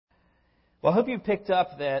Well, I hope you picked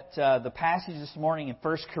up that the passage this morning in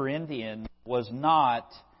 1 Corinthians was not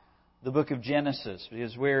the book of Genesis,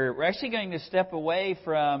 because we're actually going to step away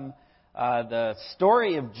from the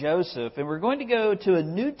story of Joseph, and we're going to go to a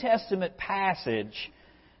New Testament passage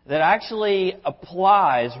that actually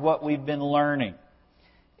applies what we've been learning.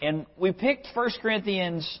 And we picked 1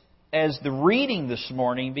 Corinthians as the reading this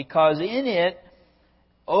morning because in it,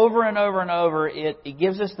 over and over and over, it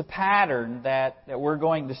gives us the pattern that we're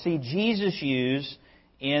going to see Jesus use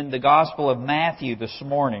in the Gospel of Matthew this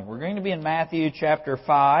morning. We're going to be in Matthew chapter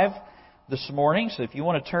 5 this morning, so if you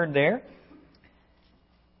want to turn there.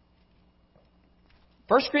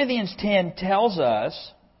 1 Corinthians 10 tells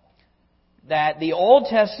us that the Old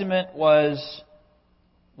Testament was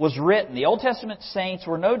written. The Old Testament saints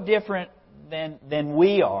were no different than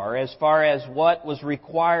we are as far as what was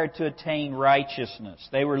required to attain righteousness.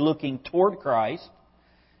 They were looking toward Christ.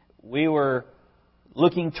 We were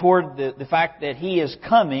looking toward the fact that He is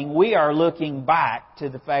coming. We are looking back to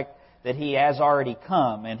the fact that He has already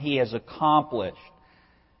come and He has accomplished.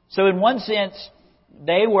 So in one sense,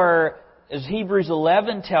 they were, as Hebrews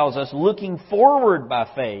 11 tells us, looking forward by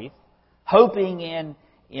faith, hoping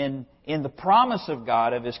in the promise of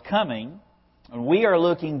God of His coming. And we are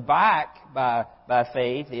looking back by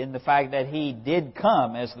faith in the fact that He did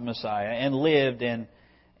come as the Messiah and lived and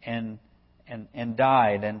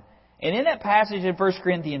died. And in that passage in 1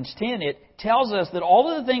 Corinthians 10, it tells us that all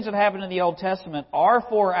of the things that happened in the Old Testament are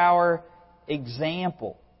for our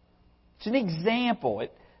example. It's an example.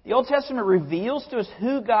 The Old Testament reveals to us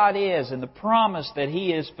who God is and the promise that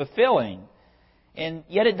He is fulfilling. And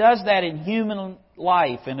yet it does that in human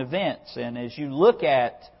life and events. And as you look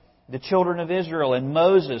at the children of Israel and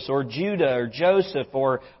Moses or Judah or Joseph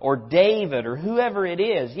or David or whoever it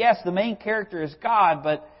is, yes, the main character is God,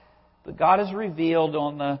 but God is revealed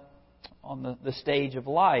on the stage of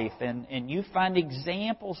life. And you find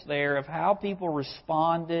examples there of how people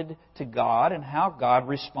responded to God and how God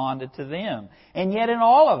responded to them. And yet in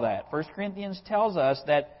all of that, 1 Corinthians tells us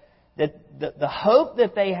that the hope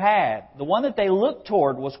that they had, the one that they looked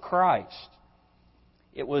toward, was Christ.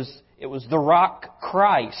 It was the rock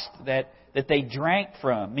Christ that they drank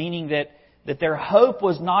from, meaning that their hope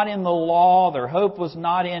was not in the law, their hope was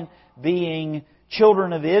not in being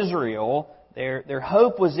children of Israel, their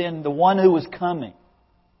hope was in the one who was coming.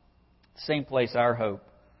 Same place our hope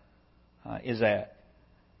is at.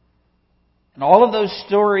 And all of those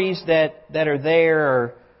stories that are there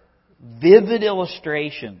are vivid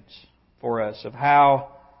illustrations for us of how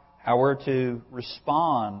we're to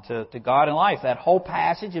respond to God in life. That whole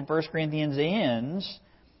passage in 1 Corinthians ends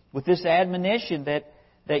with this admonition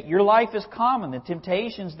that your life is common. The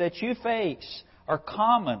temptations that you face are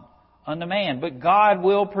common unto man. But God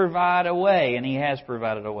will provide a way, and He has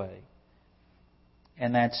provided a way.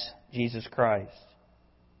 And that's Jesus Christ.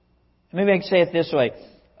 Maybe I can say it this way.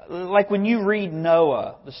 Like when you read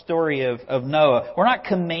Noah, the story of Noah, we're not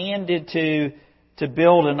commanded to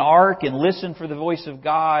build an ark and listen for the voice of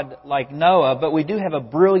God like Noah, but we do have a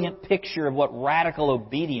brilliant picture of what radical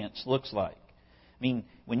obedience looks like. I mean,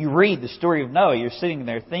 when you read the story of Noah, you're sitting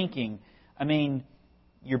there thinking,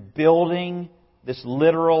 you're building this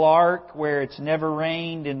literal ark where it's never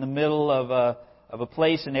rained in the middle of a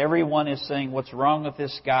place and everyone is saying, what's wrong with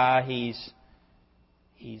this guy?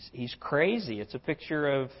 He's crazy. It's a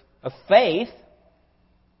picture of faith,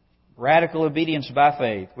 radical obedience by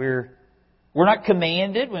faith. We're not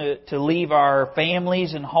commanded to leave our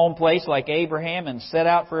families and home place like Abraham and set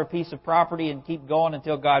out for a piece of property and keep going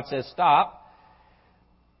until God says stop.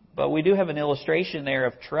 But we do have an illustration there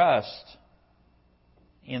of trust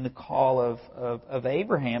in the call of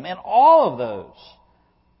Abraham. And all of those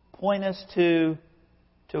point us to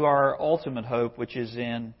our ultimate hope, which is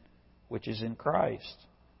in Christ.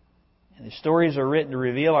 And the stories are written to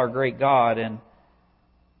reveal our great God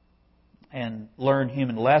and learn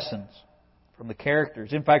human lessons from the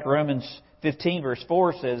characters. In fact, Romans 15 verse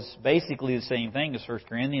 4 says basically the same thing as 1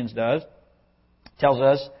 Corinthians does. It tells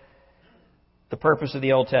us the purpose of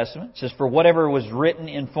the Old Testament. It says, for whatever was written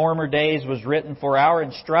in former days was written for our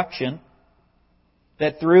instruction,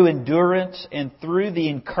 that through endurance and through the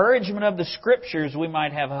encouragement of the Scriptures we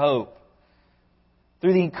might have hope.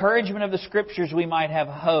 Through the encouragement of the Scriptures we might have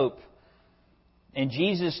hope. And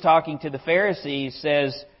Jesus, talking to the Pharisees,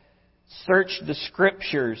 says, search the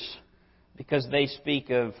Scriptures because they speak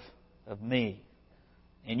of me.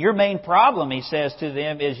 And your main problem, He says to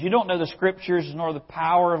them, is you don't know the Scriptures nor the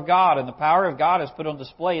power of God. And the power of God is put on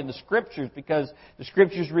display in the Scriptures because the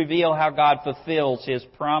Scriptures reveal how God fulfills His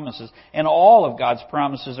promises. And all of God's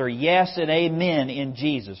promises are yes and amen in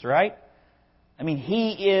Jesus, right?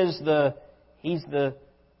 He's the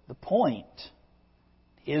the point.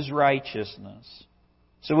 His righteousness.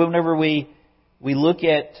 So whenever we look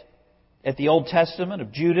at the Old Testament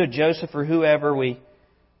of Judah, Joseph, or whoever, we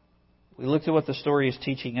look at what the story is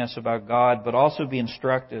teaching us about God, but also be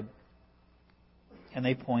instructed. And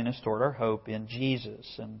they point us toward our hope in Jesus.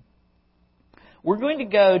 And we're going to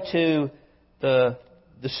go to the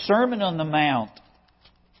Sermon on the Mount.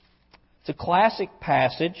 It's a classic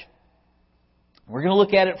passage. We're going to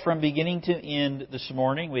look at it from beginning to end this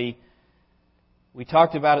morning. We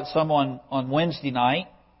talked about it some on Wednesday night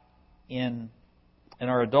in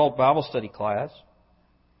our adult Bible study class.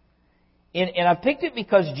 And I picked it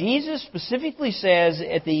because Jesus specifically says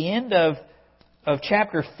at the end of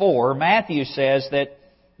chapter 4, Matthew says that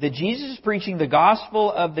Jesus is preaching the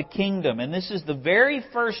gospel of the kingdom. And this is the very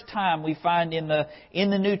first time we find in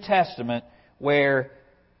the New Testament where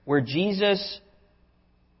Jesus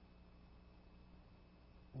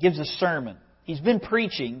gives a sermon. He's been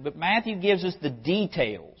preaching, but Matthew gives us the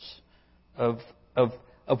details of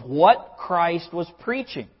what Christ was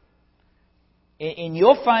preaching. And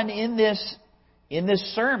you'll find in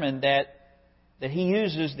this sermon that he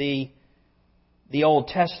uses the Old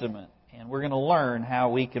Testament. And we're going to learn how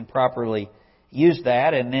we can properly use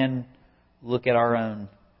that and then look at our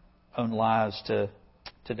own lives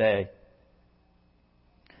today.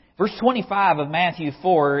 Verse 25 of Matthew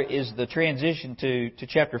 4 is the transition to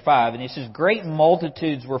chapter 5. And it says, great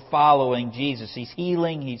multitudes were following Jesus. He's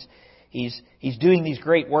healing, he's doing these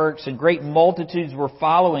great works, and great multitudes were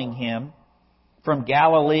following Him from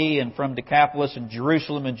Galilee and from Decapolis and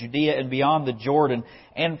Jerusalem and Judea and beyond the Jordan.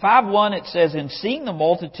 And 5:1 it says, and seeing the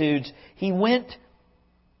multitudes, He went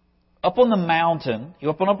up on the mountain, He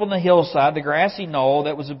went up on the hillside, the grassy knoll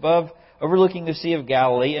that was above, overlooking the Sea of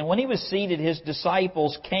Galilee. And when He was seated, His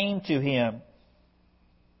disciples came to Him.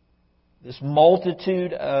 This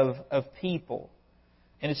multitude of people.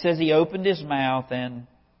 And it says He opened His mouth and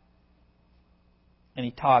He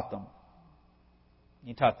taught them.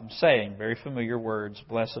 He taught them, saying, very familiar words,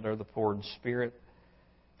 blessed are the poor in spirit,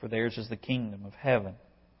 for theirs is the kingdom of heaven.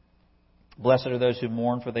 Blessed are those who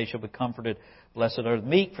mourn, for they shall be comforted. Blessed are the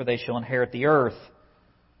meek, for they shall inherit the earth.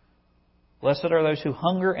 Blessed are those who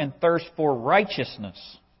hunger and thirst for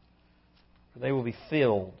righteousness, for they will be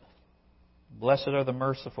filled. Blessed are the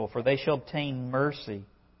merciful, for they shall obtain mercy.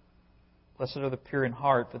 Blessed are the pure in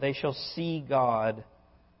heart, for they shall see God.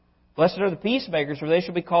 Blessed are the peacemakers, for they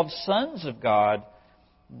shall be called sons of God.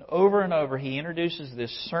 And over, he introduces this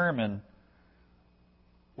sermon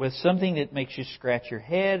with something that makes you scratch your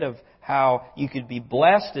head of how you could be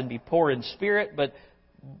blessed and be poor in spirit,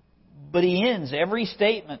 but he ends every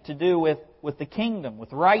statement to do with the kingdom,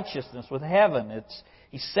 with righteousness, with heaven.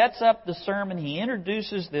 He sets up the sermon. He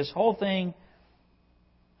introduces this whole thing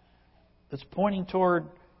that's pointing toward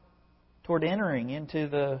entering into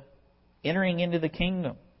the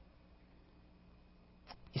kingdom.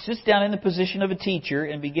 He sits down in the position of a teacher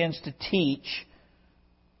and begins to teach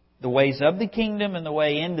the ways of the kingdom and the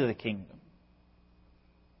way into the kingdom.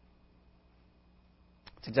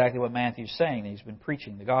 That's exactly what Matthew's saying. He's been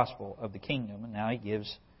preaching the gospel of the kingdom, and now he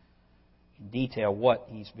gives in detail what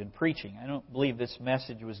he's been preaching. I don't believe this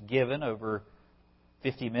message was given over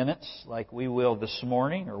 50 minutes like we will this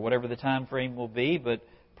morning, or whatever the time frame will be, but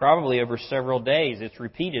probably over several days. It's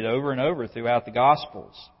repeated over and over throughout the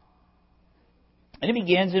Gospels. And it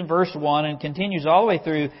begins in verse 1 and continues all the way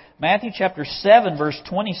through Matthew chapter 7, verse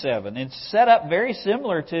 27. It's set up very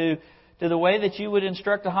similar to the way that you would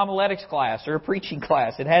instruct a homiletics class or a preaching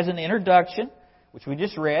class. It has an introduction, which we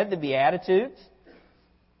just read, the Beatitudes.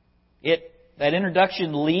 That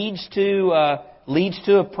introduction leads to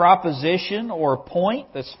a proposition or a point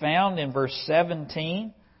that's found in verse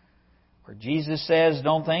 17, where Jesus says,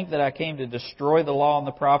 "Don't think that I came to destroy the law and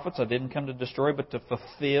the prophets. I didn't come to destroy, but to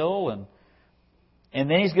fulfill." And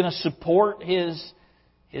then he's going to support his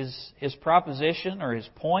proposition or his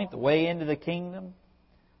point, the way into the kingdom,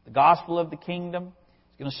 the gospel of the kingdom.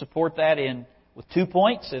 He's going to support that with 2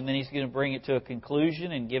 points, and then he's going to bring it to a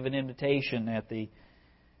conclusion and give an invitation at the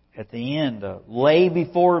end. Lay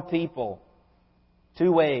before people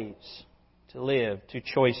 2 ways to live, 2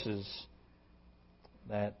 choices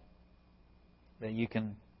that you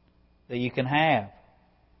can have.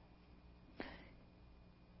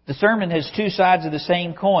 The sermon has 2 sides of the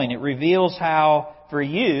same coin. It reveals how, for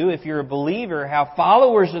you, if you're a believer, how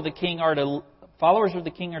followers of the King are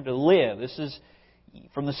to live. This is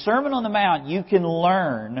from the Sermon on the Mount. You can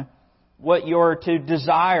learn what you're to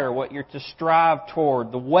desire, what you're to strive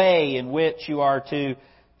toward, the way in which you are to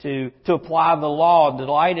apply the law,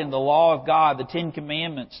 delight in the law of God, the 10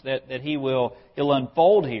 Commandments that He'll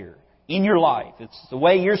unfold here in your life. It's the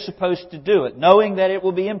way you're supposed to do it, knowing that it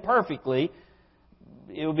will be imperfectly.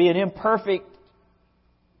 It will be an imperfect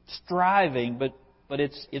striving, but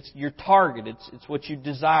it's your target. It's what you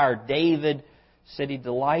desire. David said he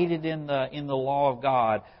delighted in the law of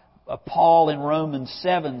God. Paul in Romans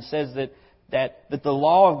 7 says that the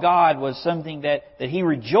law of God was something that he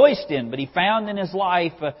rejoiced in, but he found in his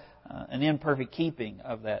life an imperfect keeping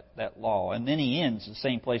of that law. And then he ends the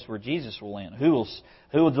same place where Jesus will end. Who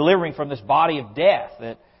will deliver me from this body of death?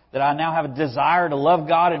 That I now have a desire to love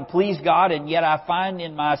God and please God, and yet I find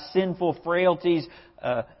in my sinful frailties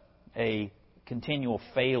a continual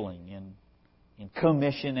failing in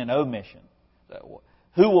commission and omission.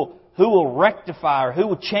 Who will rectify or who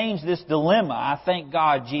will change this dilemma? I thank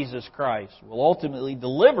God Jesus Christ will ultimately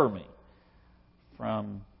deliver me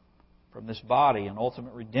from this body and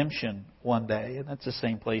ultimate redemption one day. And that's the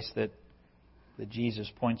same place that Jesus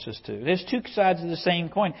points us to. There's two sides of the same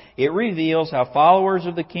coin. It reveals how followers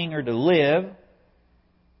of the King are to live.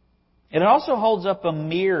 And it also holds up a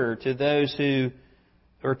mirror to those who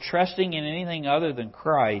are trusting in anything other than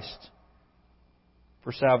Christ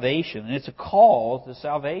for salvation. And it's a call to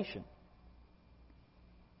salvation.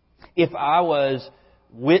 If I was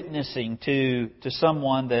witnessing to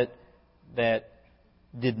someone that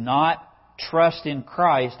did not trust in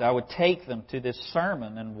Christ, I would take them to this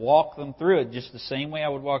sermon and walk them through it just the same way I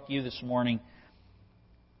would walk you this morning,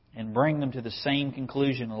 and bring them to the same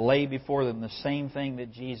conclusion and lay before them the same thing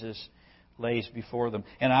that Jesus lays before them.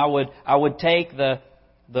 And I would take the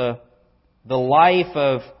life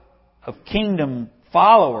of kingdom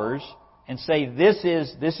followers and say, this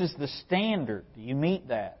is the standard. Do you meet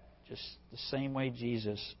that? Just the same way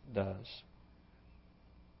Jesus does.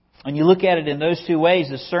 And you look at it in those two ways.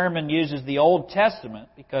 The sermon uses the Old Testament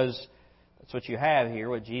because that's what you have here,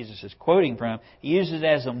 what Jesus is quoting from. He uses it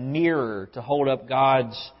as a mirror to hold up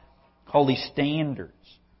God's holy standards,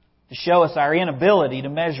 to show us our inability to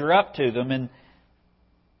measure up to them.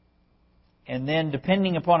 And then,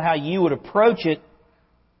 depending upon how you would approach it,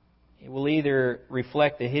 it will either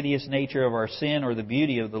reflect the hideous nature of our sin or the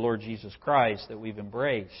beauty of the Lord Jesus Christ that we've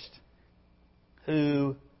embraced,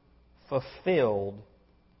 who fulfilled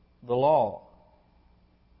the law.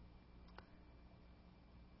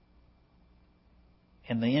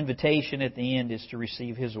 And the invitation at the end is to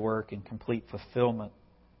receive His work in complete fulfillment,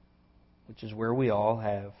 which is where we all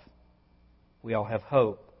have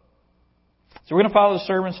hope. So we're going to follow the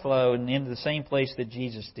sermon's flow and end to the same place that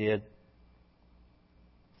Jesus did.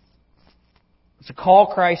 It's a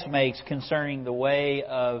call Christ makes concerning the way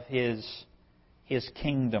of His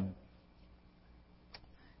kingdom.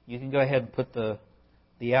 You can go ahead and put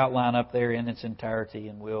the outline up there in its entirety,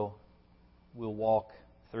 and we'll walk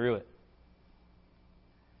through it.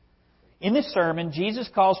 In this sermon, Jesus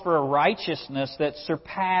calls for a righteousness that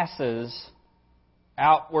surpasses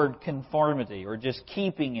outward conformity, or just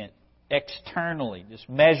keeping it externally, just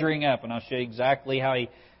measuring up. And I'll show you exactly how He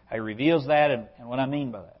reveals that and what I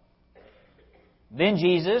mean by that. Then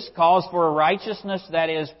Jesus calls for a righteousness that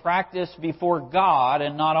is practiced before God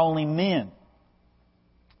and not only men.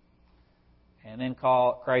 And then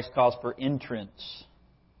Christ calls for entrance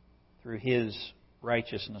through His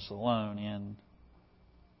righteousness alone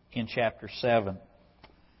in chapter 7.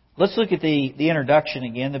 Let's look at the introduction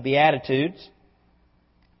again, the Beatitudes.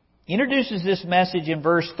 He introduces this message in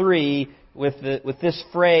verse 3 with this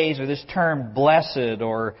phrase or this term, blessed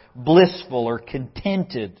or blissful or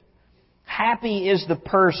contented. Happy is the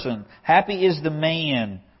person, happy is the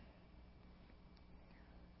man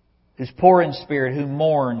who's poor in spirit, who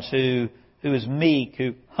mourns, who is meek,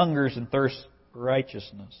 who hungers and thirsts for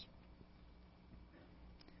righteousness.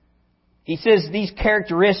 He says these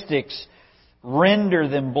characteristics render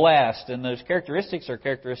them blessed, and those characteristics are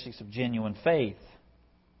characteristics of genuine faith.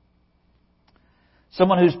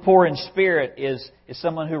 Someone who's poor in spirit is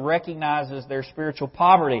someone who recognizes their spiritual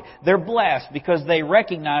poverty. They're blessed because they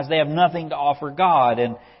recognize they have nothing to offer God.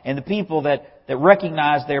 And the people that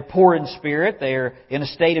recognize they're poor in spirit, they're in a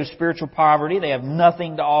state of spiritual poverty, they have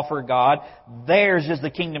nothing to offer God, theirs is the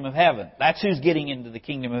kingdom of heaven. That's who's getting into the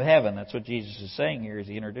kingdom of heaven. That's what Jesus is saying here as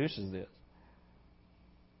He introduces this.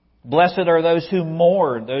 Blessed are those who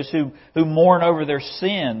mourn, those who mourn over their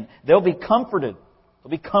sin. They'll be comforted. They'll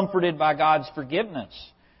be comforted by God's forgiveness.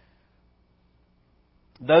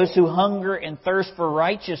 Those who hunger and thirst for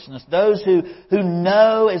righteousness. Those who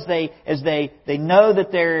know as they know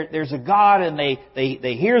that there's a God, and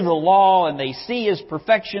they hear the law and they see His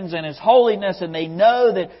perfections and His holiness, and they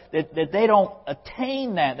know that they don't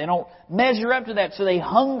attain that. They don't measure up to that. So they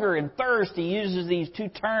hunger and thirst. He uses these two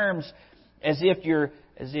terms as if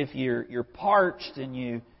you're parched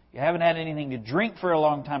and you haven't had anything to drink for a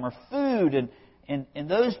long time, or food. And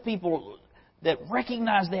those people that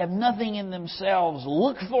recognize they have nothing in themselves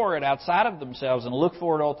look for it outside of themselves and look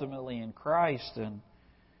for it ultimately in Christ. And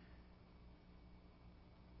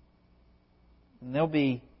they'll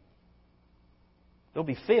be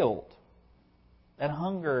filled. That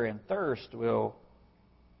hunger and thirst will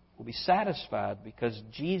be satisfied because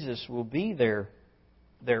Jesus will be their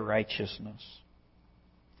righteousness.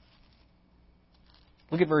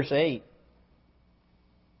 Look at verse 8. It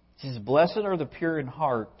says, "Blessed are the pure in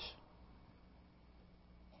heart,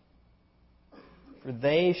 for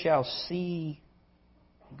they shall see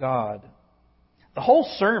God." The whole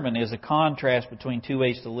sermon is a contrast between two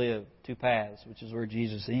ways to live, two paths, which is where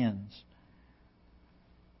Jesus ends.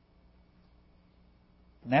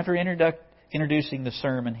 And after introducing the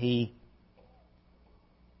sermon, he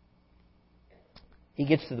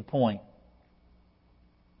gets to the point.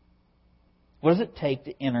 What does it take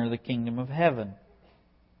to enter the kingdom of heaven?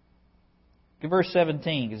 Look at verse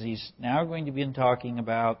 17, because he's now going to begin talking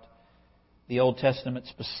about the Old Testament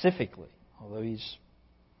specifically, although he's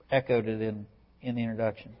echoed it in the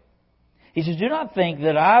introduction. He says, "Do not think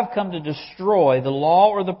that I've come to destroy the law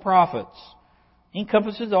or the prophets." He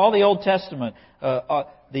encompasses all the Old Testament,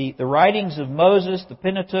 the writings of Moses, the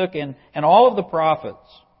Pentateuch, and all of the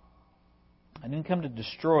prophets. I didn't come to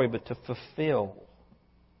destroy, but to fulfill.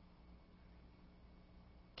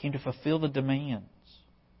 I came to fulfill the demands.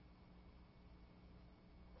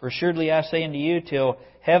 "For assuredly I say unto you, till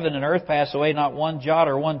heaven and earth pass away, not one jot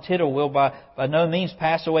or one tittle will by no means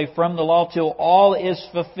pass away from the law till all is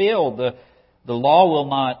fulfilled." The law will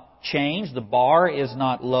not change. The bar is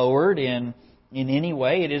not lowered in any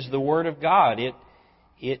way. It is the Word of God.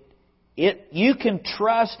 You can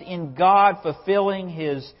trust in God fulfilling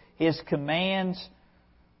His commands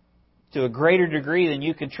to a greater degree than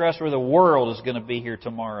you can trust where the world is going to be here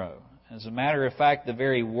tomorrow. As a matter of fact, the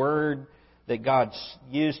very Word that God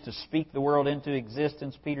used to speak the world into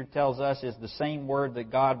existence, Peter tells us, is the same Word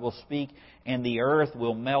that God will speak, and the earth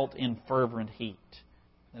will melt in fervent heat.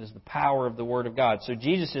 That is the power of the Word of God. So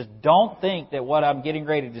Jesus says, don't think that what I'm getting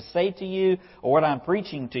ready to say to you or what I'm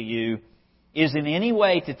preaching to you is in any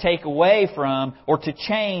way to take away from or to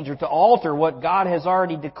change or to alter what God has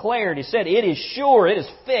already declared. He said, it is sure, it is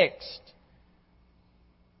fixed.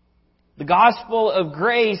 The gospel of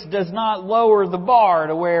grace does not lower the bar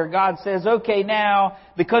to where God says, okay, now,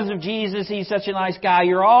 because of Jesus, He's such a nice guy,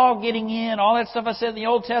 you're all getting in. All that stuff I said in the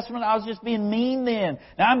Old Testament, I was just being mean then.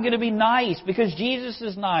 Now I'm going to be nice because Jesus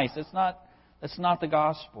is nice. That's not the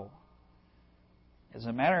gospel. As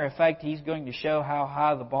a matter of fact, He's going to show how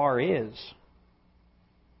high the bar is.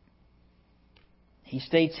 He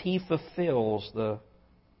states He fulfills the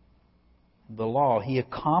law. He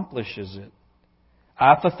accomplishes it.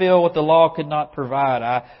 I fulfill what the law could not provide.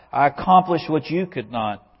 I accomplish what you could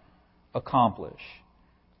not accomplish.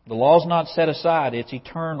 The law's not set aside. It's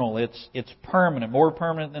eternal. It's permanent, more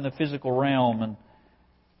permanent than the physical realm. And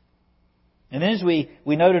then as we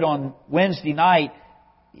noted on Wednesday night,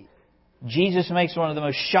 Jesus makes one of the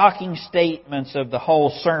most shocking statements of the whole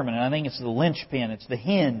sermon. And I think it's the linchpin. It's the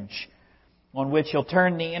hinge on which He'll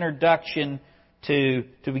turn the introduction to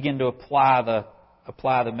begin to apply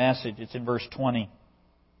the message. It's in verse 20.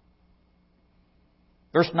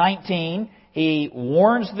 Verse 19, He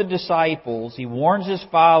warns the disciples, He warns His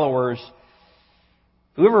followers,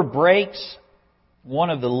 whoever breaks one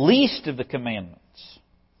of the least of the commandments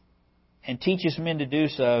and teaches men to do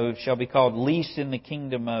so shall be called least in the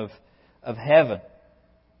kingdom of heaven.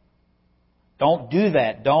 Don't do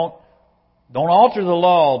that. Don't alter the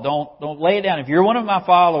law. Don't lay it down. If you're one of my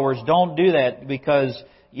followers, don't do that because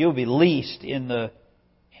you'll be least in the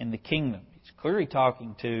kingdom. He's clearly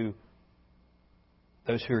talking to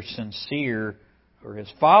those who are sincere or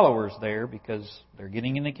His followers there because they're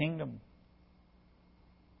getting in the kingdom.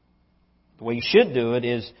 The way you should do it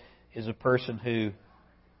is a person who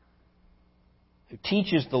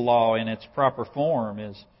teaches the law in its proper form.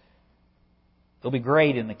 They'll be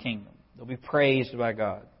great in the kingdom. They'll be praised by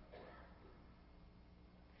God.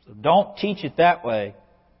 So don't teach it that way.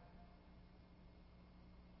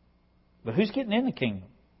 But who's getting in the kingdom?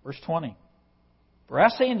 Verse 20. For I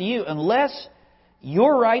say unto you, unless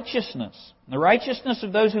your righteousness, the righteousness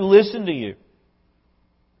of those who listen to you,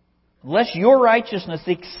 unless your righteousness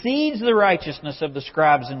exceeds the righteousness of the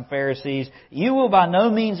scribes and Pharisees, you will by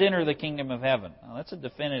no means enter the kingdom of heaven. Now, that's a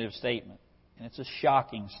definitive statement, and it's a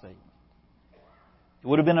shocking statement. It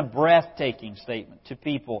would have been a breathtaking statement to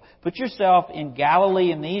people. Put yourself in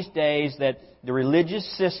Galilee in these days that the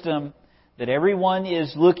religious system that everyone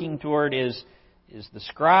is looking toward is the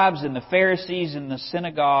scribes and the Pharisees in the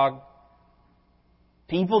synagogue.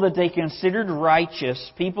 people that they considered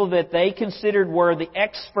righteous, people that they considered were the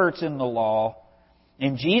experts in the law.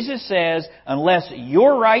 And Jesus says, unless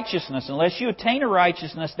your righteousness, unless you attain a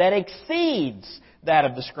righteousness that exceeds that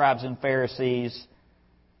of the scribes and Pharisees,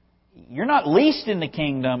 you're not least in the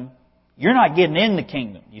kingdom, you're not getting in the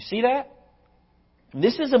kingdom. You see that?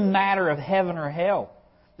 This is a matter of heaven or hell.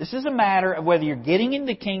 This is a matter of whether you're getting in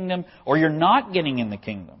the kingdom or you're not getting in the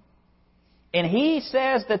kingdom. And He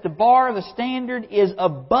says that the bar, the standard, is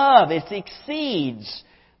above, it exceeds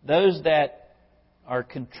those that are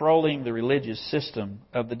controlling the religious system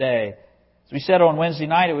of the day. As we said on Wednesday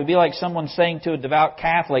night, it would be like someone saying to a devout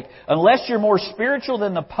Catholic, unless you're more spiritual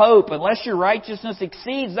than the Pope, unless your righteousness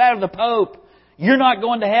exceeds that of the Pope, you're not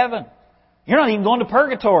going to heaven. You're not even going to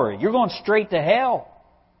purgatory. You're going straight to hell.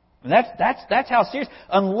 And that's how serious.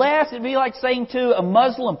 Unless, it'd be like saying to a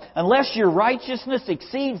Muslim, unless your righteousness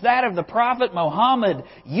exceeds that of the Prophet Muhammad,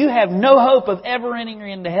 you have no hope of ever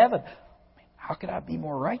entering into heaven. How could I be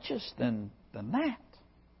more righteous than that?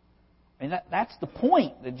 I mean, that's the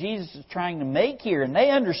point that Jesus is trying to make here, and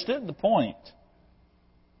they understood the point.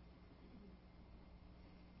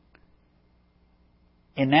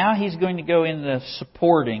 And now He's going to go into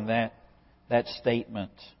supporting that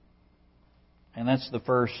statement. And that's the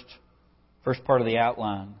first part of the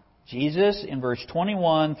outline. Jesus, in verse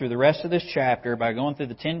 21 through the rest of this chapter, by going through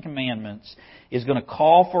the Ten Commandments, is going to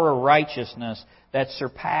call for a righteousness that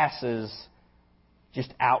surpasses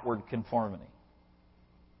just outward conformity.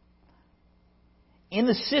 In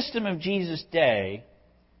the system of Jesus' day,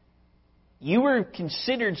 you were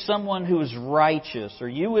considered someone who was righteous, or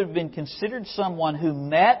you would have been considered someone who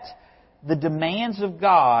met the demands of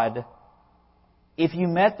God if you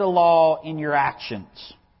met the law in your actions.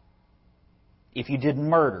 If you didn't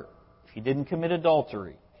murder, if you didn't commit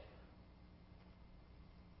adultery,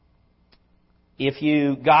 if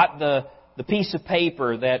you got the piece of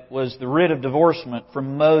paper that was the writ of divorcement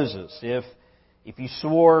from Moses, if you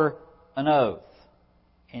swore an oath.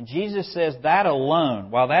 And Jesus says that alone,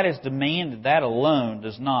 while that is demanded, that alone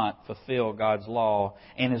does not fulfill God's law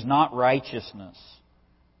and is not righteousness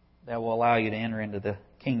that will allow you to enter into the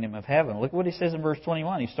kingdom of heaven. Look what He says in verse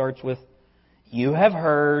 21. He starts with, you have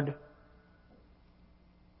heard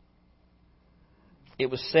it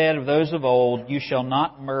was said of those of old, you shall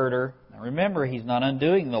not murder. Now remember, He's not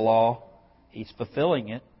undoing the law. He's fulfilling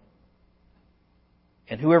it.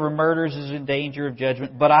 And whoever murders is in danger of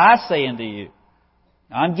judgment. But I say unto you,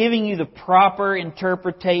 I'm giving you the proper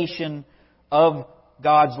interpretation of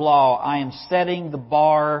God's law. I am setting the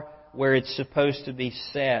bar where it's supposed to be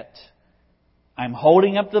set. I'm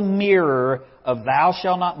holding up the mirror of thou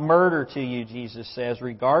shalt not murder to you, Jesus says,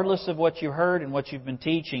 regardless of what you heard and what you've been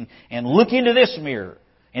teaching. And look into this mirror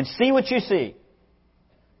and see what you see.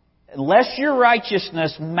 Unless your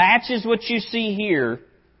righteousness matches what you see here,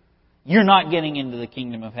 you're not getting into the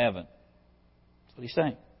kingdom of heaven. That's what He's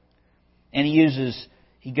saying. And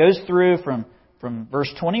He goes through from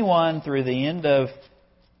verse 21 through the end of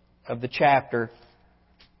the chapter,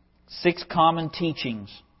 6 common teachings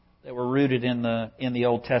that were rooted in the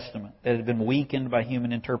Old Testament that had been weakened by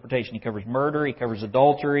human interpretation. He covers murder, He covers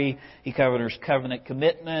adultery, He covers covenant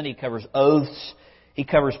commitment, He covers oaths, He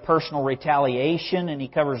covers personal retaliation, and He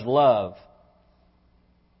covers love.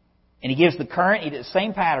 And He gives the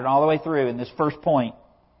same pattern all the way through in this first point.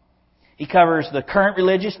 He covers the current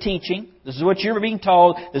religious teaching. This is what you're being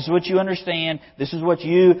told. This is what you understand. This is what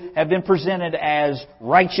you have been presented as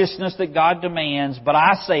righteousness that God demands. But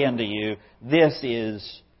I say unto you, this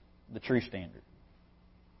is the true standard.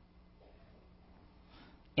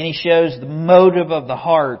 And He shows the motive of the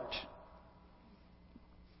heart.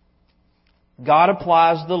 God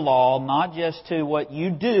applies the law not just to what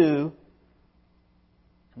you do,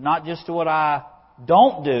 not just to what I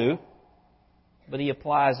don't do, but He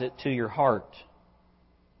applies it to your heart.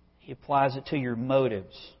 He applies it to your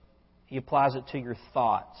motives. He applies it to your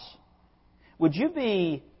thoughts. Would you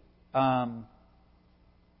be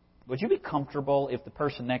comfortable if the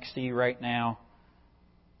person next to you right now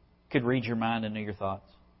could read your mind and know your thoughts?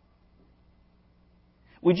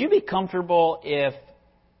 Would you be comfortable if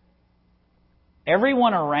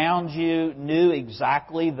everyone around you knew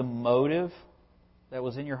exactly the motive that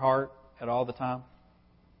was in your heart at all the time?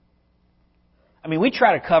 I mean, we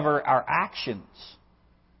try to cover our actions,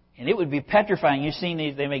 and it would be petrifying. You've seen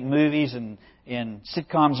these; they make movies and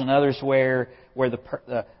sitcoms and others where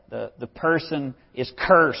the person is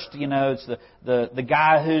cursed. You know, it's the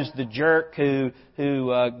guy who's the jerk who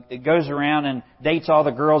goes around and dates all the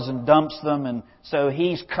girls and dumps them, and so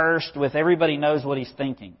he's cursed with everybody knows what he's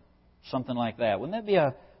thinking, something like that. Wouldn't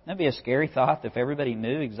that be a scary thought if everybody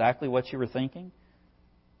knew exactly what you were thinking?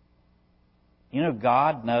 You know,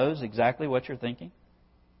 God knows exactly what you're thinking.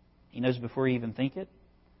 He knows before you even think it.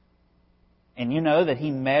 And you know that He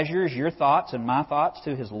measures your thoughts and my thoughts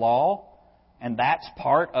to His law. And that's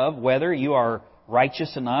part of whether you are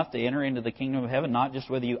righteous enough to enter into the kingdom of heaven, not just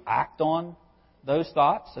whether you act on those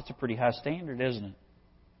thoughts. That's a pretty high standard, isn't it?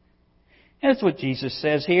 And that's what Jesus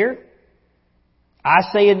says here. I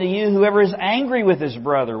say unto you, whoever is angry with his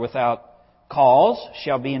brother without cause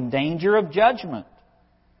shall be in danger of judgment.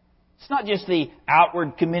 It's not just the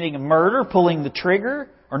outward committing of murder, pulling the trigger,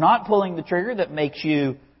 or not pulling the trigger that makes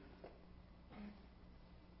you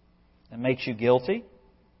guilty.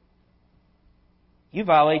 You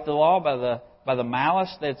violate the law by the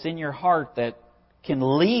malice that's in your heart that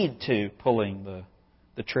can lead to pulling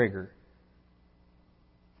the trigger.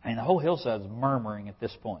 I mean, the whole hillside is murmuring at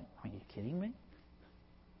this point. Are you kidding me?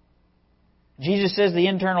 Jesus says the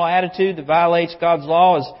internal attitude that violates God's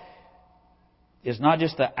law is not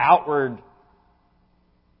just the outward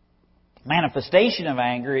manifestation of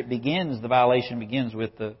anger. The violation begins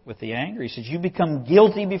with the anger. He says you become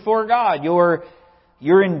guilty before God.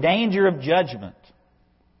 You're in danger of judgment.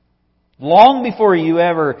 Long before you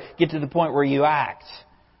ever get to the point where you act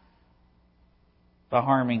by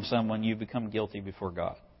harming someone, you become guilty before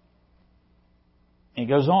God. And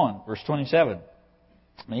he goes on, verse 27.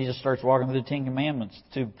 And he just starts walking through the Ten Commandments.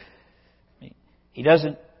 He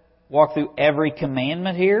doesn't walk through every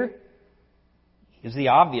commandment here. Here's the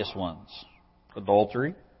obvious ones.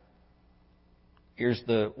 Adultery. Here's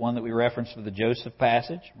the one that we referenced for the Joseph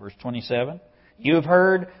passage, verse 27. You have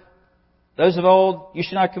heard, those of old, you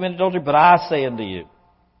should not commit adultery, but I say unto you.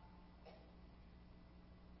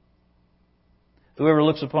 Whoever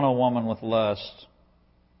looks upon a woman with lust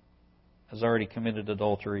has already committed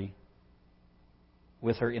adultery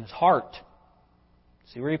with her in his heart.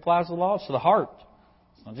 See where he applies the law? It's to the heart.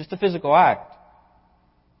 It's not just a physical act.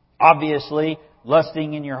 Obviously,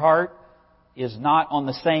 lusting in your heart is not on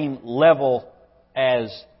the same level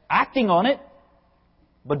as acting on it,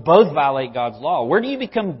 but both violate God's law. Where do you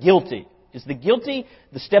become guilty? Is the guilty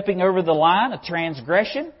the stepping over the line, a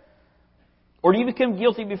transgression? Or do you become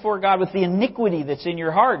guilty before God with the iniquity that's in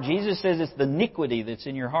your heart? Jesus says it's the iniquity that's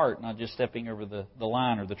in your heart, not just stepping over the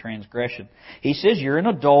line or the transgression. He says you're an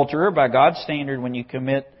adulterer by God's standard when you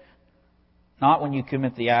commit, not when you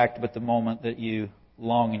commit the act, but the moment that you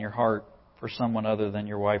long in your heart for someone other than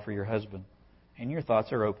your wife or your husband. And your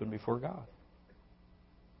thoughts are open before God.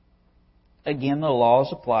 Again, the law is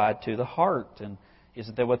applied to the heart. And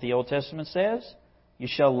isn't that what the Old Testament says? You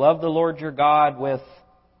shall love the Lord your God with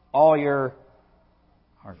all your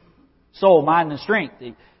heart, soul, mind, and strength.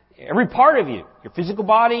 Every part of you. Your physical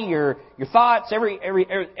body, your thoughts,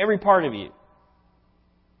 every part of you.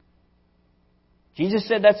 Jesus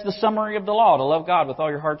said that's the summary of the law, to love God with all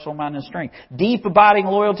your heart, soul, mind, and strength. Deep, abiding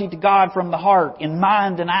loyalty to God from the heart, in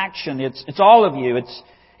mind and action. It's all of you.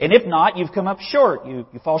 And if not, you've come up short. You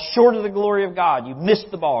fall short of the glory of God. You've missed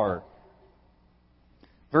the bar.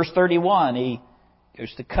 Verse 31, he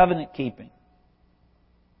goes to covenant keeping.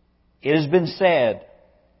 It has been said,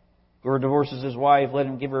 whoever divorces his wife, let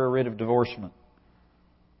him give her a writ of divorcement.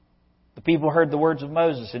 The people heard the words of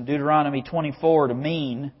Moses in Deuteronomy 24 to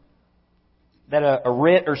mean that a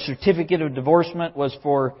writ or certificate of divorcement was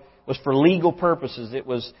for legal purposes. It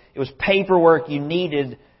was paperwork you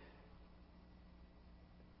needed.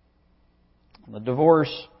 The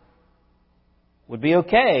divorce would be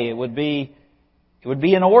okay. It would be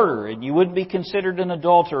in order, and you wouldn't be considered an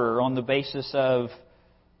adulterer on the basis of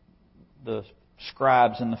the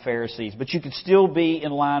scribes and the Pharisees. But you could still be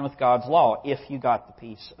in line with God's law if you got the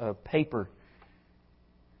piece of paper.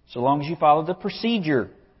 So long as you followed the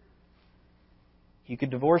procedure. You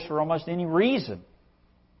could divorce for almost any reason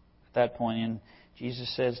at that point. And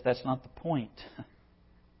Jesus says that's not the point. It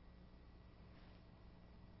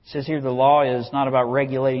says here the law is not about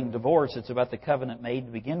regulating divorce. It's about the covenant made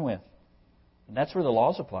to begin with. And that's where the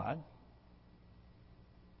law is applied.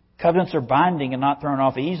 Covenants are binding and not thrown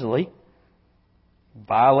off easily.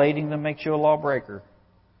 Violating them makes you a lawbreaker.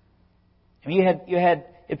 I mean, you had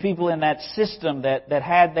people in that system that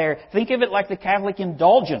had their... Think of it like the Catholic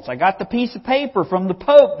indulgence. I got the piece of paper from the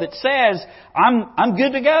Pope that says, I'm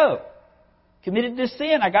good to go. Committed this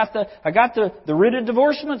sin. I got the writ of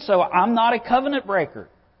divorcement, so I'm not a covenant breaker.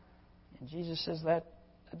 And Jesus says that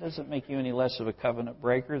doesn't make you any less of a covenant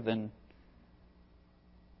breaker than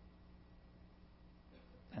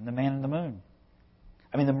the man in the moon.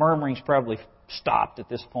 I mean, the murmuring's probably stopped at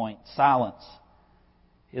this point. Silence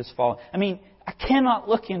is falling. I mean, I cannot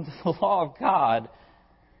look into the law of God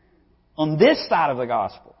on this side of the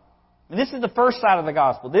gospel. I mean, this is the first side of the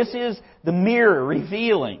gospel. This is the mirror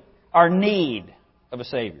revealing our need of a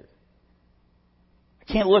Savior.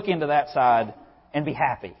 can't look into that side and be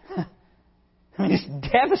happy. I mean,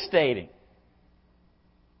 it's devastating.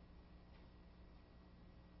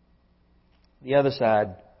 The other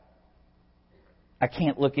side, I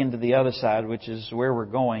can't look into the other side, which is where we're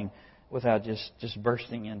going, without just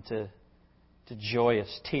bursting into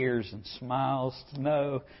joyous tears and smiles to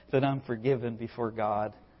know that I'm forgiven before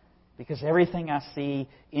God. Because everything I see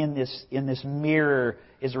in this mirror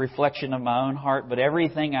is a reflection of my own heart, but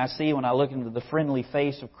everything I see when I look into the friendly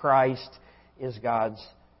face of Christ is God's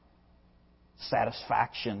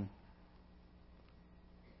satisfaction.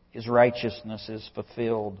 His righteousness is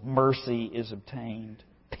fulfilled. Mercy is obtained.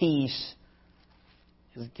 Peace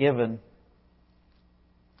is given.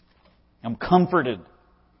 I'm comforted.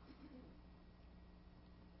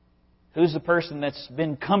 Who's the person that's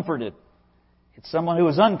been comforted? It's someone who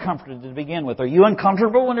was uncomforted to begin with. Are you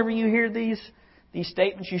uncomfortable whenever you hear these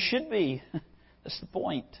statements? You should be. That's the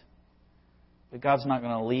point. But God's not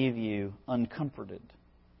going to leave you uncomforted.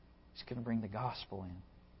 He's going to bring the gospel in.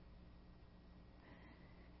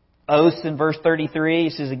 Oaths in verse 33, he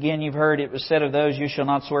says, again, you've heard it was said of those, you shall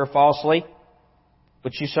not swear falsely,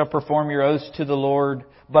 but you shall perform your oaths to the Lord.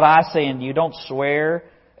 But I say unto you, don't swear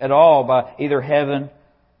at all by either heaven,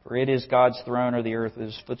 for it is God's throne, or the earth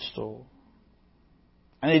His footstool.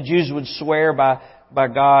 And the Jews would swear by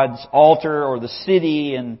God's altar or the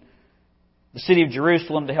city and the city of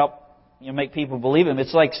Jerusalem to help make people believe Him.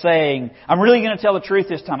 It's like saying, I'm really going to tell the truth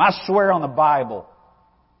this time. I swear on the Bible.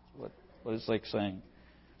 What it's like saying.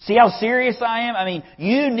 See how serious I am? I mean,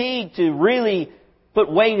 you need to really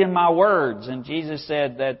put weight in my words. And Jesus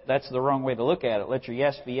said that that's the wrong way to look at it. Let your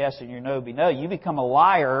yes be yes and your no be no. You become a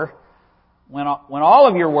liar when all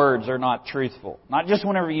of your words are not truthful. Not just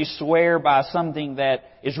whenever you swear by something that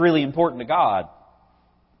is really important to God.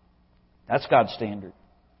 That's God's standard.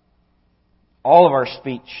 All of our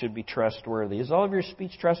speech should be trustworthy. Is all of your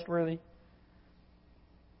speech trustworthy?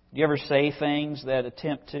 Do you ever say things that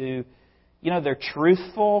attempt to, they're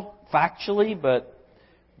truthful factually,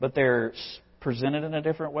 but they're presented in a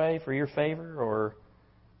different way for your favor, or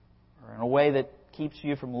in a way that keeps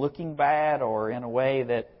you from looking bad, or in a way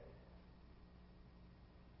that...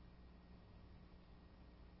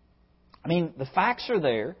 the facts are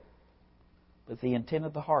there, but the intent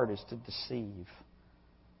of the heart is to deceive.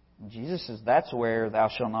 And Jesus says that's where thou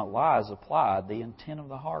shalt not lie is applied. The intent of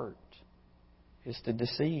the heart is to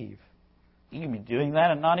deceive. You can be doing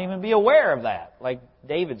that and not even be aware of that. Like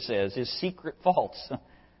David says, his secret faults.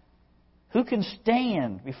 Who can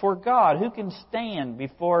stand before God? Who can stand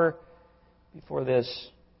before this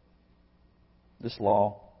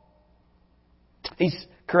law? He's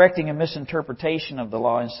correcting a misinterpretation of the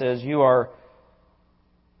law and says, he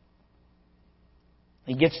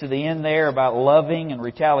gets to the end there about loving and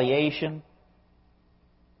retaliation.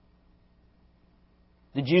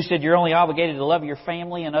 The Jew said you're only obligated to love your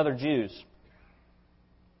family and other Jews.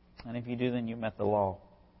 And if you do, then you met the law.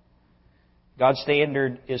 God's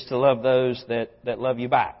standard is to love those that love you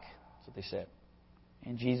back. That's what they said.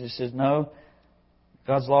 And Jesus says, no.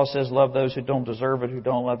 God's law says love those who don't deserve it, who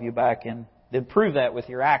don't love you back, and then prove that with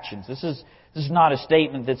your actions. This is not a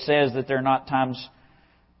statement that says that there are not times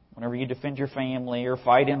whenever you defend your family or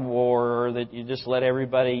fight in war, or that you just let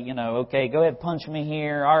everybody, okay, go ahead and punch me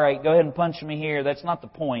here. All right, go ahead and punch me here. That's not the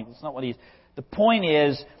point. That's not what he's... The point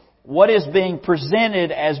is what is being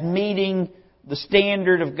presented as meeting the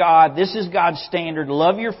standard of God. This is God's standard.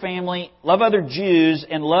 Love your family, love other Jews,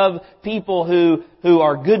 and love people who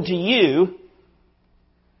are good to you.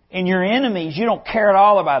 And your enemies, you don't care at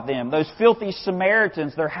all about them. Those filthy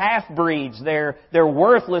Samaritans, they're half-breeds, they're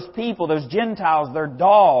worthless people. Those Gentiles, they're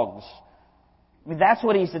dogs. That's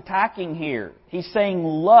what he's attacking here. He's saying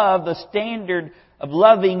love, the standard of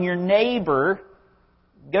loving your neighbor,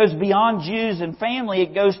 goes beyond Jews and family.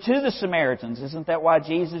 It goes to the Samaritans. Isn't that why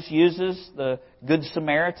Jesus uses the Good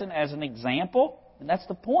Samaritan as an example? And that's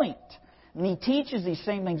the point. And he teaches these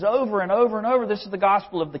same things over and over and over. This is the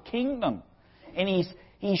gospel of the kingdom. And He's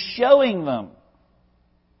showing them.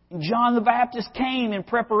 John the Baptist came in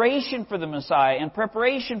preparation for the Messiah, in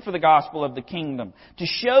preparation for the gospel of the kingdom, to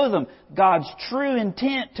show them God's true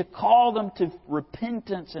intent, to call them to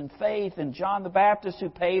repentance and faith. And John the Baptist, who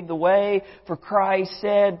paved the way for Christ,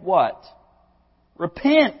 said what?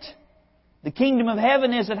 Repent! The kingdom of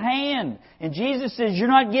heaven is at hand. And Jesus says you're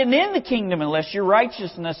not getting in the kingdom unless your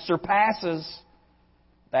righteousness surpasses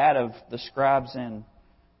that of the scribes and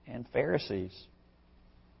Pharisees.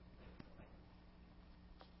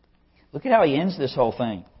 Look at how he ends this whole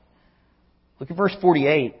thing. Look at verse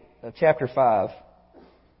 48 of chapter 5.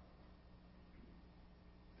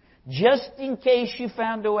 Just in case you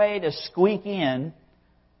found a way to squeak in,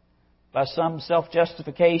 by some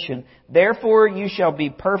self-justification. Therefore you shall be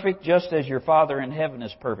perfect just as your Father in heaven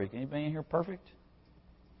is perfect. Anybody in here perfect?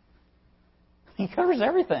 He covers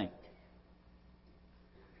everything.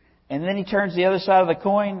 And then he turns the other side of the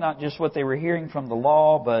coin, not just what they were hearing from the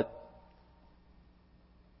law, but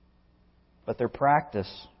their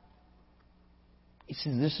practice. He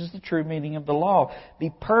says, this is the true meaning of the law.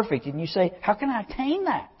 Be perfect. And you say, how can I attain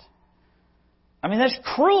that? I mean, that's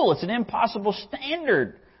cruel. It's an impossible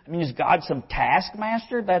standard. I mean, is God some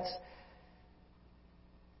taskmaster? That's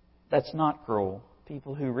not cruel.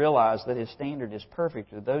 People who realize that His standard is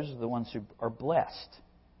perfect, those are the ones who are blessed.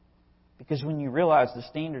 Because when you realize the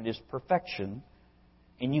standard is perfection,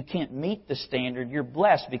 and you can't meet the standard, you're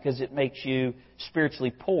blessed because it makes you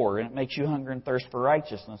spiritually poor, and it makes you hunger and thirst for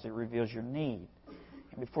righteousness. It reveals your need.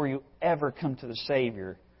 And before you ever come to the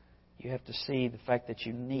Savior, you have to see the fact that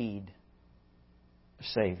you need a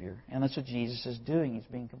Savior. And that's what Jesus is doing. He's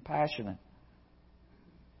being compassionate.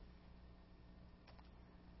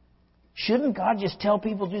 Shouldn't God just tell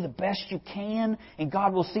people, do the best you can, and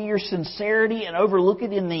God will see your sincerity and overlook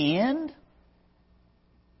it in the end?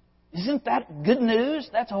 Isn't that good news?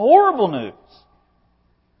 That's horrible news.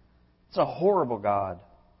 It's a horrible God.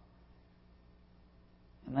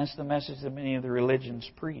 And that's the message that many of the religions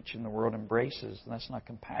preach and the world embraces. And that's not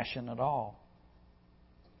compassion at all.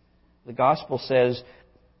 The gospel says,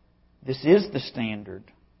 this is the standard.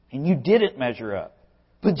 And you didn't measure up.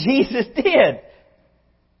 But Jesus did.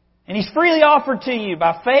 And He's freely offered to you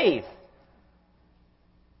by faith.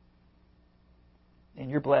 And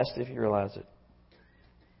you're blessed if you realize it.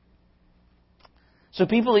 So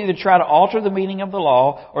people either try to alter the meaning of the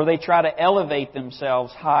law or they try to elevate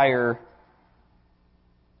themselves higher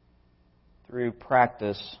through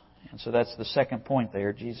practice. And so that's the second point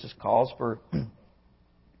there. Jesus calls for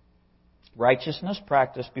righteousness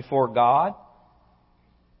practiced before God.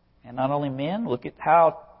 And not only men. Look at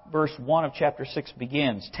how verse 1 of chapter 6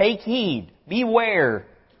 begins. Take heed. Beware.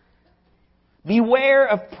 Beware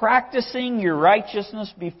of practicing your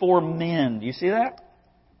righteousness before men. Do you see that?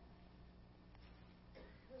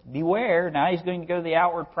 Beware. Now he's going to go to the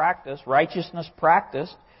outward practice. Righteousness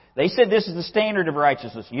practiced. They said this is the standard of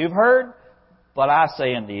righteousness. You've heard, but I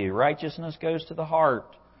say unto you, righteousness goes to the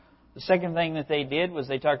heart. The second thing that they did was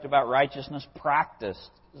they talked about righteousness practiced.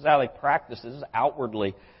 This is how they practiced. This is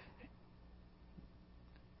outwardly.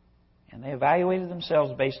 And they evaluated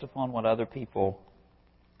themselves based upon what other people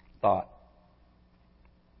thought.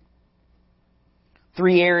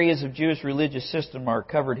 3 areas of Jewish religious system are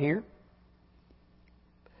covered here.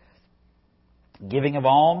 Giving of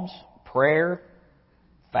alms, prayer,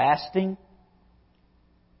 fasting.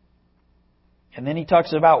 And then he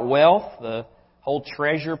talks about wealth, the whole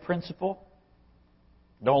treasure principle.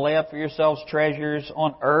 Don't lay up for yourselves treasures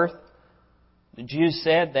on earth. The Jews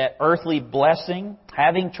said that earthly blessing,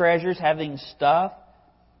 having treasures, having stuff,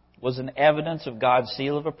 was an evidence of God's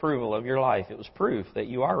seal of approval of your life. It was proof that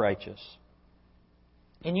you are righteous.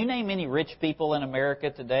 Can you name any rich people in America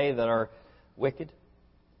today that are wicked?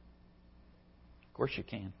 Of course you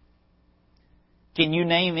can. Can you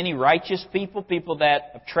name any righteous people, people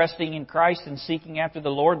that are trusting in Christ and seeking after the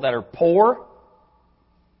Lord, that are poor?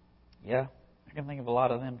 Yeah, I can think of a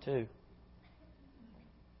lot of them too.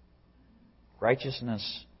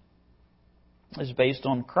 Righteousness is based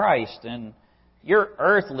on Christ and your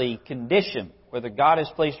earthly condition, whether God has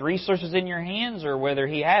placed resources in your hands or whether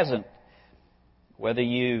He hasn't, whether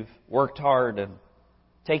you've worked hard and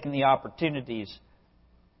taken the opportunities,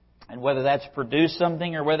 and whether that's produced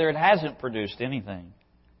something or whether it hasn't produced anything.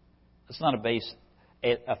 That's not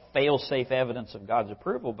a fail-safe evidence of God's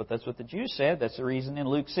approval, but that's what the Jews said. That's the reason in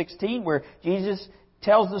Luke 16 where Jesus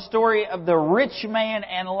tells the story of the rich man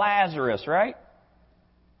and Lazarus, right?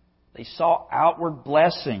 They saw outward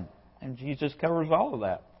blessing, and Jesus covers all of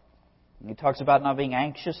that. And He talks about not being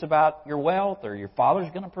anxious about your wealth or your Father's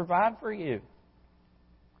going to provide for you.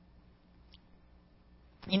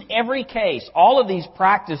 In every case, all of these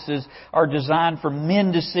practices are designed for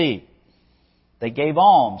men to see. They gave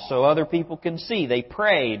alms so other people can see. They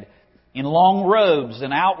prayed in long robes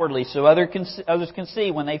and outwardly so others can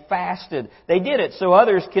see. When they fasted, they did it so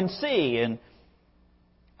others can see. And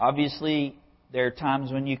obviously, there are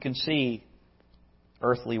times when you can see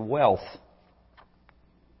earthly wealth.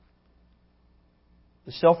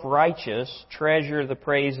 The self-righteous treasure the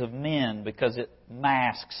praise of men because it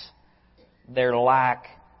masks their lack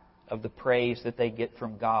of the praise that they get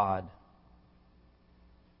from God.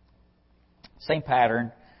 Same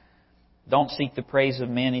pattern. Don't seek the praise of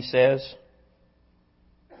men, he says.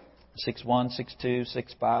 6:1, 6:2,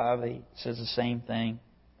 6:5, he says the same thing.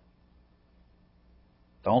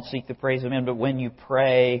 Don't seek the praise of men, but when you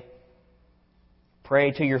pray,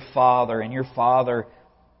 Pray to your Father, and your Father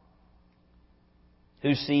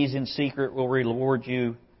who sees in secret will reward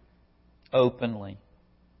you openly.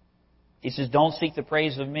 He says, don't seek the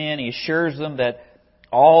praise of men. He assures them that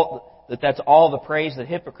that's all the praise that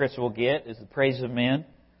hypocrites will get is the praise of men.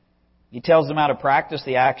 He tells them how to practice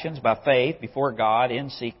the actions by faith before God in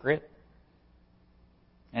secret.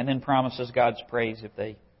 And then promises God's praise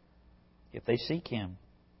if they seek Him.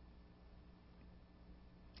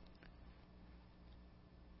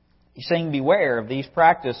 He's saying, beware of these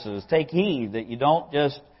practices. Take heed that you don't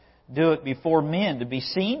just do it before men to be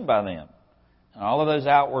seen by them. And all of those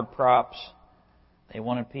outward props, they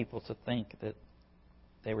wanted people to think that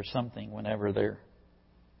they were something whenever they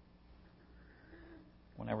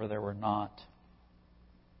were not.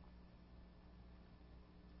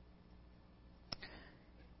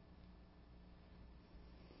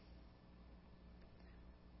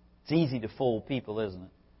 It's easy to fool people, isn't it?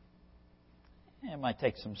 It might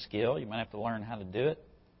take some skill. You might have to learn how to do it.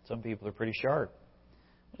 Some people are pretty sharp.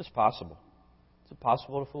 But it's possible. Is it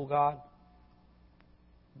possible to fool God?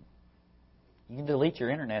 You can delete your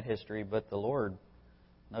internet history, but the Lord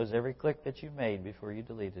knows every click that you made before you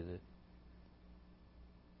deleted it.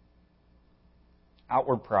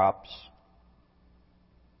 Outward props.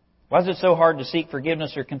 Why is it so hard to seek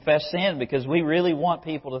forgiveness or confess sin? Because we really want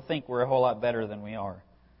people to think we're a whole lot better than we are.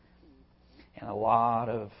 And a lot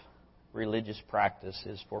of religious practice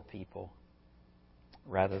is for people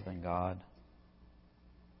rather than God.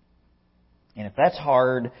 And if that's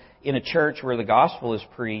hard in a church where the gospel is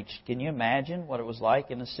preached, can you imagine what it was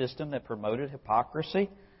like in a system that promoted hypocrisy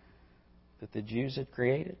that the Jews had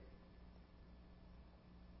created?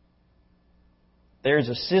 There's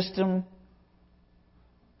a system.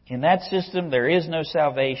 In that system, there is no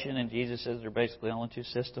salvation. And Jesus says there are basically only two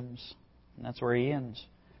systems. And that's where He ends.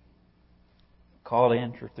 Called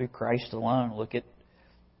in through Christ alone. Look at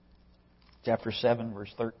chapter 7,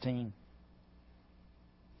 verse 13.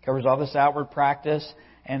 Covers all this outward practice,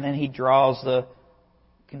 and then He draws the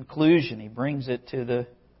conclusion. He brings it to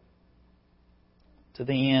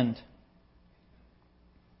the end.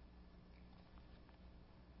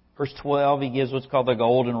 Verse 12, He gives what's called the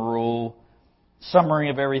golden rule. Summary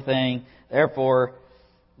of everything. Therefore,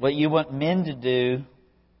 what you want men to do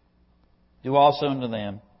also unto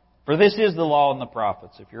them. For this is the law and the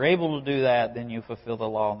prophets. If you're able to do that, then you fulfill the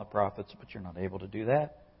law and the prophets, but you're not able to do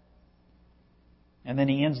that. And then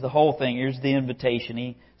He ends the whole thing. Here's the invitation.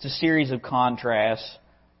 It's a series of contrasts.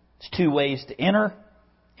 It's two ways to enter.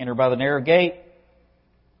 Enter by the narrow gate.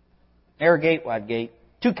 Narrow gate, wide gate.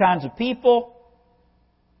 Two kinds of people.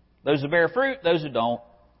 Those who bear fruit, those who don't.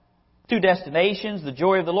 Two destinations. The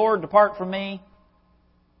joy of the Lord, depart from me.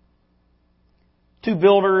 Two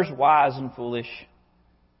builders, wise and foolish.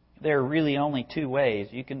 There are really only two ways.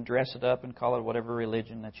 You can dress it up and call it whatever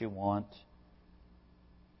religion that you want.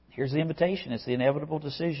 Here's the invitation. It's the inevitable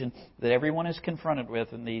decision that everyone is confronted with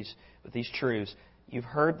these truths. You've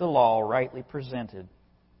heard the law rightly presented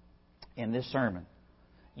in this sermon.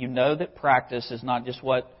 You know that practice is not just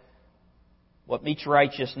what meets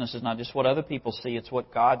righteousness is not just what other people see. It's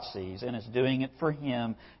what God sees. And it's doing it for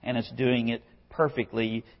Him. And it's doing it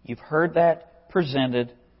perfectly. You've heard that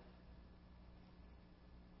presented.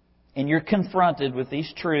 And you're confronted with these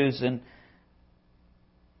truths. And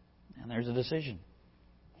there's a decision.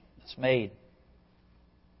 It's made.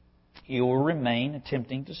 You will remain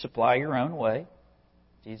attempting to supply your own way,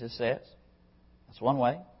 Jesus says. That's one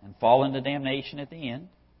way. And fall into damnation at the end.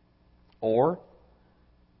 Or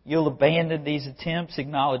you'll abandon these attempts,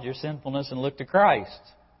 acknowledge your sinfulness, and look to Christ.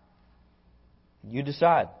 You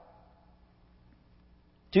decide.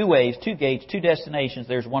 Two ways, two gates, two destinations.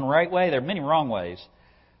 There's one right way. There are many wrong ways.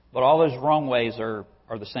 But all those wrong ways are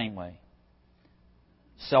the same way.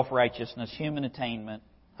 Self-righteousness, human attainment,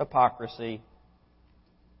 hypocrisy.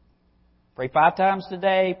 Pray 5 times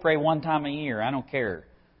today, pray 1 time a year. I don't care.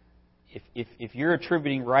 If you're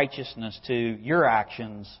attributing righteousness to your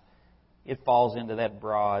actions, it falls into that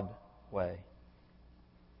broad way.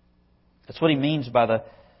 That's what He means by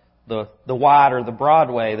the wide or the broad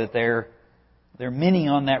way, that there are many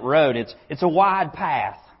on that road. It's a wide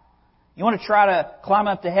path. You want to try to climb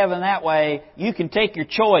up to heaven that way, you can take your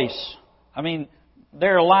choice. I mean,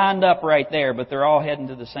 they're lined up right there, but they're all heading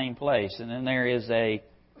to the same place. And then there's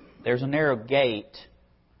a narrow gate.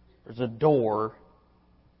 There's a door.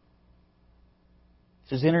 It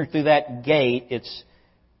says enter through that gate.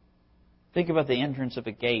 Think about the entrance of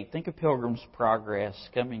a gate. Think of Pilgrim's Progress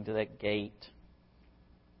coming to that gate.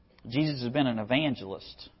 Jesus has been an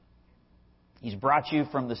evangelist. He's brought you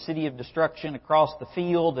from the city of destruction across the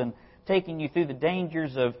field, and taking you through the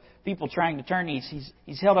dangers of people trying to turn you.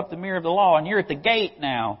 He's held up the mirror of the law, and you're at the gate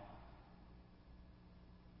now.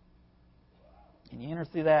 And you enter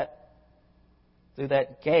through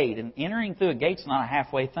that gate. And entering through a gate's not a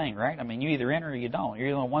halfway thing, right? I mean, you either enter or you don't. You're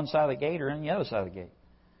either on one side of the gate or on the other side of the gate.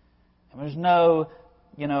 And there's no,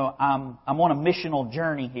 I'm on a missional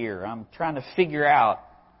journey here. I'm trying to figure out,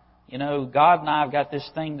 God and I have got this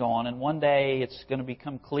thing going, and one day it's going to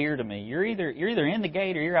become clear to me. You're either in the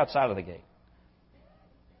gate or you're outside of the gate.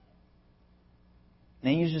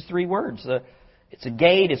 And he uses 3 words. It's a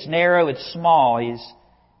gate, it's narrow, it's small.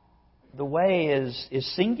 The way is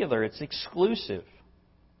singular, it's exclusive.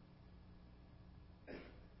 And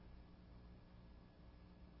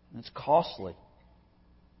it's costly.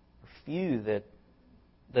 There are few that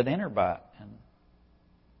enter by it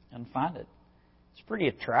and find it. It's pretty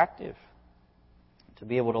attractive to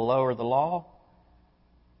be able to lower the law,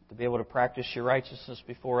 to be able to practice your righteousness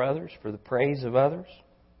before others for the praise of others.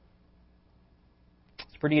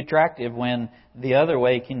 It's pretty attractive when the other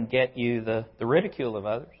way can get you the ridicule of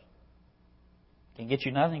others. It can get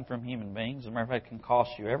you nothing from human beings. As a matter of fact, it can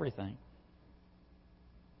cost you everything.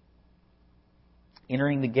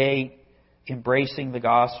 Entering the gate, embracing the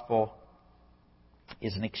gospel,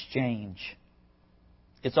 is an exchange.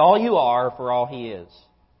 It's all you are for all He is.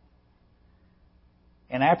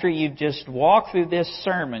 And after you've just walked through this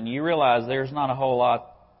sermon, you realize there's not a whole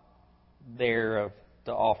lot there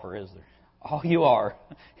to offer, is there? All you are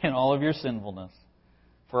in all of your sinfulness.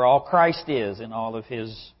 For all Christ is in all of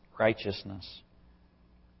His righteousness.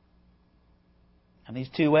 And these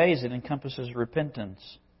 2 ways, it encompasses repentance.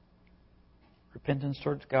 Repentance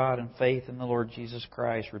towards God and faith in the Lord Jesus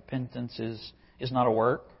Christ. Repentance is not a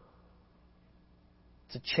work.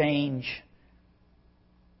 It's a change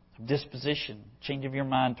of disposition, change of your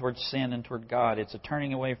mind towards sin and toward God. It's a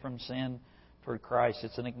turning away from sin toward Christ.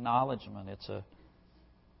 It's an acknowledgement.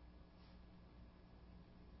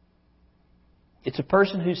 It's a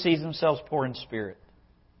person who sees themselves poor in spirit.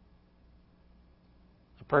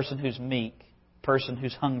 A person who's meek. A person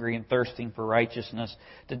who's hungry and thirsting for righteousness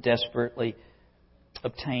to desperately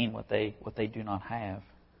obtain what they do not have.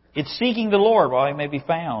 It's seeking the Lord while He may be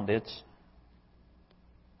found.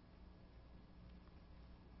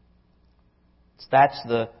 That's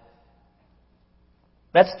the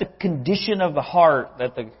condition of the heart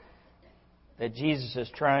that Jesus is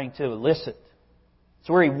trying to elicit. It's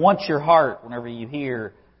where He wants your heart whenever you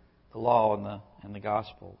hear the law and the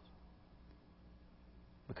Gospels.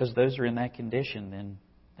 Because those are in that condition,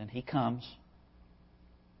 then He comes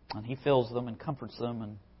and He fills them and comforts them,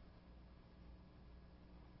 and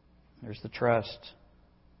there's the trust.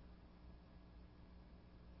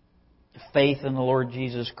 Faith in the Lord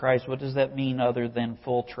Jesus Christ. What does that mean other than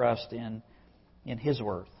full trust in His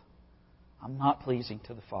worth? I'm not pleasing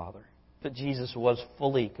to the Father. But Jesus was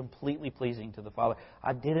fully, completely pleasing to the Father.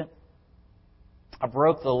 I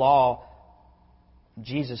broke the law.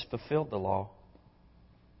 Jesus fulfilled the law.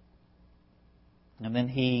 And then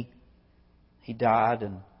He died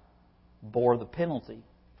and bore the penalty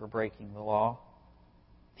for breaking the law.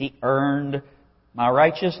 He earned my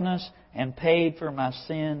righteousness and paid for my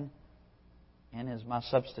sin and is my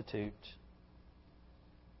substitute.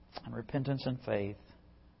 And repentance and faith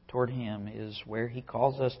toward Him is where He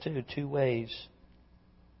calls us to, 2 ways.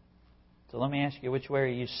 So let me ask you, which way are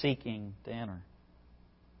you seeking to enter?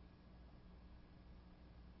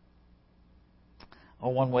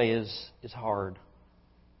 Well, one way is hard.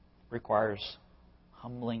 Requires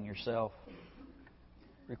humbling yourself.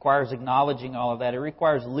 Requires acknowledging all of that. It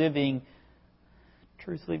requires living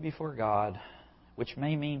truthfully before God, which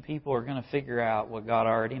may mean people are going to figure out what God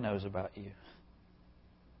already knows about you.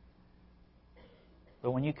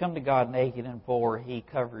 But when you come to God naked and poor, He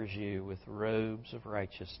covers you with robes of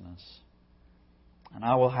righteousness. And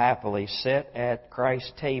I will happily sit at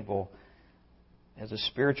Christ's table as a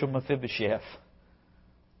spiritual Mephibosheth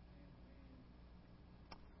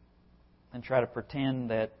and try to pretend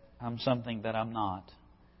that I'm something that I'm not,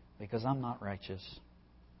 because I'm not righteous.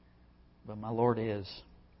 But my Lord is.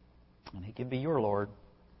 And He can be your Lord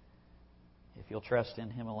if you'll trust in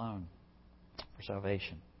Him alone for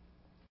salvation.